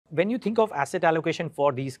when you think of asset allocation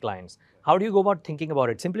for these clients, how do you go about thinking about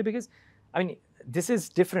it? Simply because, I mean, this is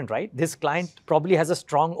different, right? This client probably has a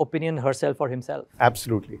strong opinion herself or himself.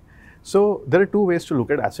 Absolutely. So there are two ways to look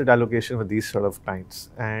at asset allocation with these sort of clients,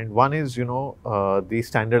 and one is the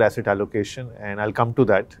standard asset allocation, and I'll come to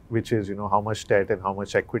that, which is how much debt and how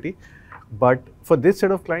much equity. But for this set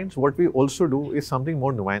of clients, what we also do is something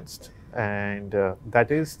more nuanced, and that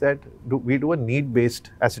is that we do a need-based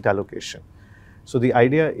asset allocation. So the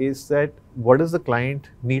idea is that what does the client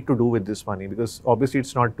need to do with this money? Because obviously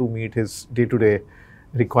it's not to meet his day-to-day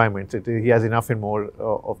requirements. He has enough and more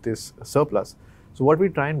of this surplus. So what we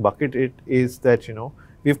try and bucket it is that,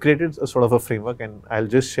 we've created a sort of a framework, and I'll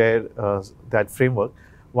just share that framework.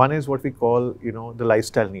 One is what we call, the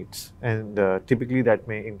lifestyle needs. And typically that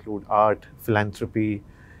may include art, philanthropy,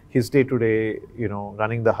 his day-to-day,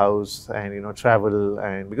 running the house and, travel,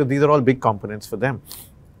 and because these are all big components for them.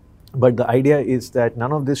 But the idea is that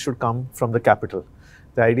none of this should come from the capital.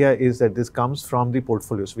 The idea is that this comes from the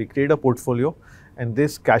portfolio. So we create a portfolio, and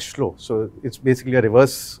this cash flow, so it's basically a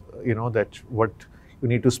reverse, that what you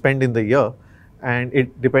need to spend in the year, and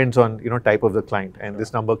it depends on, type of the client. And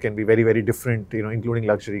this number can be very, very different, including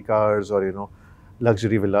luxury cars or,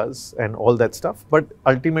 luxury villas and all that stuff. But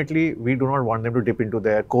ultimately, we do not want them to dip into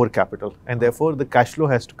their core capital. And therefore, the cash flow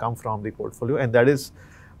has to come from the portfolio. And that is,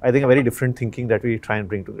 I think, a very different thinking that we try and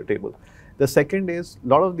bring to the table. The second is, a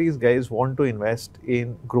lot of these guys want to invest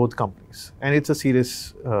in growth companies, and it's a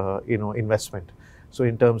serious, investment. So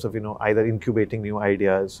in terms of, either incubating new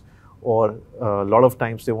ideas, or a lot of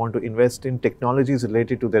times they want to invest in technologies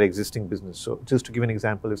related to their existing business. So just to give an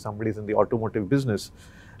example, if somebody is in the automotive business,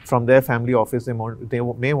 from their family office, they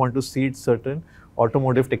may want to seed certain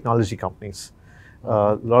automotive technology companies.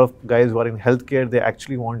 A lot of guys who are in healthcare, they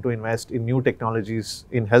actually want to invest in new technologies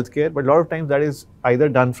in healthcare, but a lot of times that is either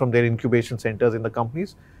done from their incubation centers in the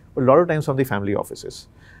companies, but a lot of times from the family offices.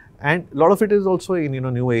 And a lot of it is also in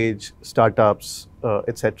new age startups,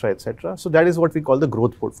 etc., etc. So that is what we call the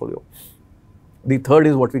growth portfolio. The third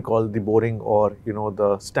is what we call the boring or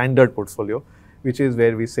the standard portfolio, which is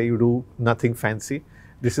where we say you do nothing fancy.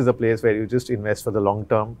 This is a place where you just invest for the long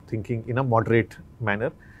term, thinking in a moderate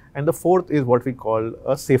manner. And the fourth is what we call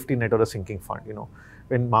a safety net or a sinking fund.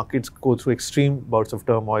 When markets go through extreme bouts of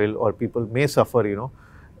turmoil, or people may suffer,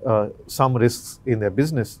 some risks in their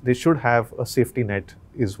business, they should have a safety net,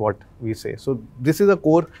 is what we say. So this is a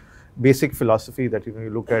core basic philosophy that you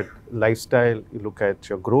look at lifestyle, you look at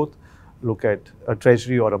your growth, look at a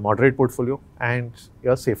treasury or a moderate portfolio, and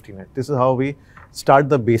your safety net. This is how we start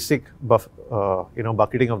the basic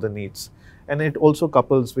bucketing of the needs. And it also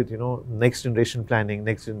couples with next generation planning,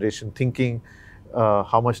 next generation thinking,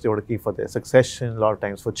 how much they want to keep for their succession. A lot of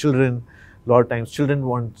times for children, a lot of times children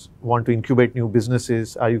want to incubate new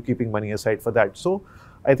businesses. Are you keeping money aside for that? So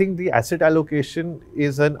I think the asset allocation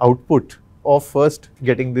is an output of first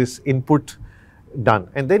getting this input done,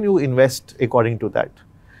 and then you invest according to that.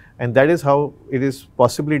 And that is how it is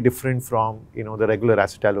possibly different from the regular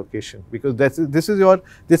asset allocation, because this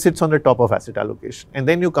sits on the top of asset allocation, and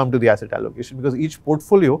then you come to the asset allocation, because each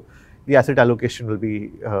portfolio, the asset allocation will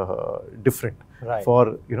be different, right,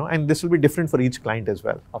 for and this will be different for each client as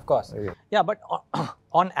well. Of course. Yeah, but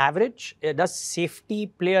on average, does safety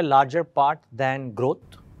play a larger part than growth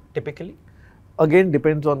typically? Again,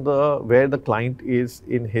 depends on where the client is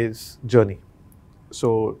in his journey.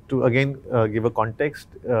 So to again give a context,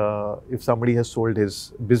 if somebody has sold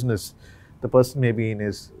his business, the person may be in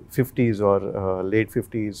his 50s or late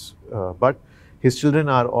 50s, but his children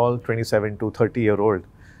are all 27 to 30-year-old.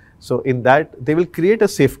 So in that, they will create a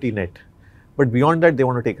safety net, but beyond that, they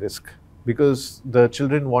want to take risk, because the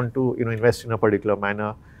children want to invest in a particular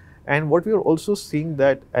manner. And what we are also seeing,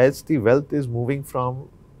 that as the wealth is moving from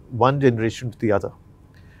one generation to the other,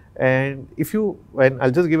 and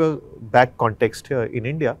I'll just give a back context here. In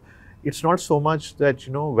India, it's not so much that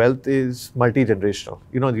wealth is multi-generational.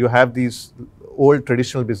 You have these old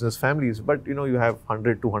traditional business families, but you have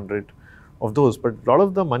 100, 200 of those. But a lot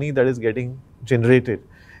of the money that is getting generated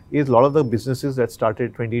is a lot of the businesses that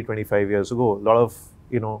started 20, 25 years ago. A lot of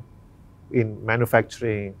in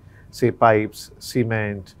manufacturing, say pipes,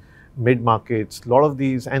 cement, mid markets, a lot of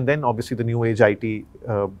these, and then obviously the new age IT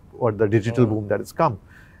or the digital boom that has come.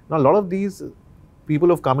 Now, a lot of these people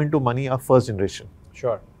who have come into money are first generation.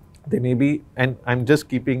 Sure. They may be, and I'm just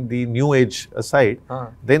keeping the new age aside,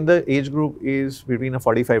 then the age group is between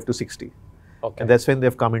 45 to 60. Okay. And that's when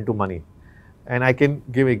they've come into money. And I can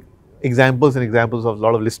give examples of a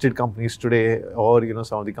lot of listed companies today, or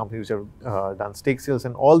some of the companies which have done stake sales,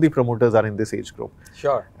 and all the promoters are in this age group.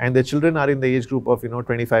 Sure. And the children are in the age group of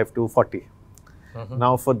 25 to 40.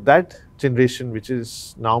 Now for that generation, which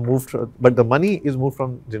is now moved, but the money is moved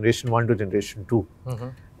from generation 1 to generation 2.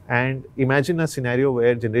 And imagine a scenario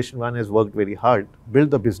where generation 1 has worked very hard, built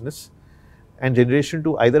the business, and generation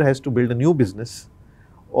 2 either has to build a new business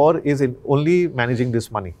or is only managing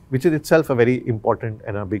this money, which is itself a very important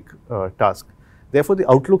and a big task. Therefore, the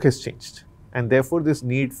outlook has changed, and therefore this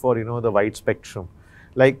need for the wide spectrum.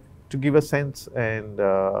 Like, to give a sense, and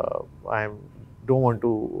I don't want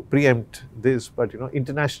to preempt this, but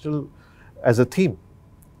international as a theme.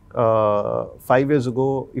 5 years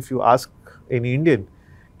ago, if you ask any Indian,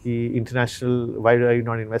 international, why are you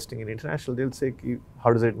not investing in international? They'll say,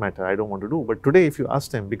 how does it matter? I don't want to do. But today, if you ask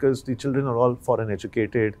them, because the children are all foreign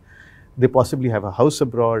educated, they possibly have a house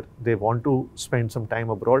abroad, they want to spend some time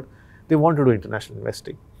abroad, they want to do international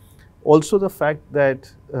investing. Also, the fact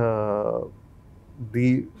that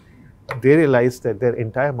they realize that their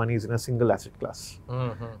entire money is in a single asset class,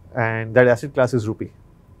 and that asset class is rupee.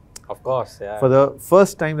 Of course, yeah. For the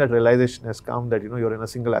first time, that realization has come that you're in a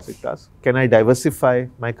single asset class. Can I diversify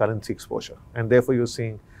my currency exposure? And therefore, you're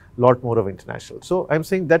seeing a lot more of international. So I'm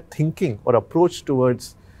saying that thinking or approach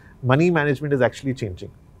towards money management is actually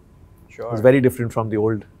changing. Sure. It's very different from the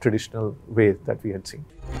old traditional way that we had seen.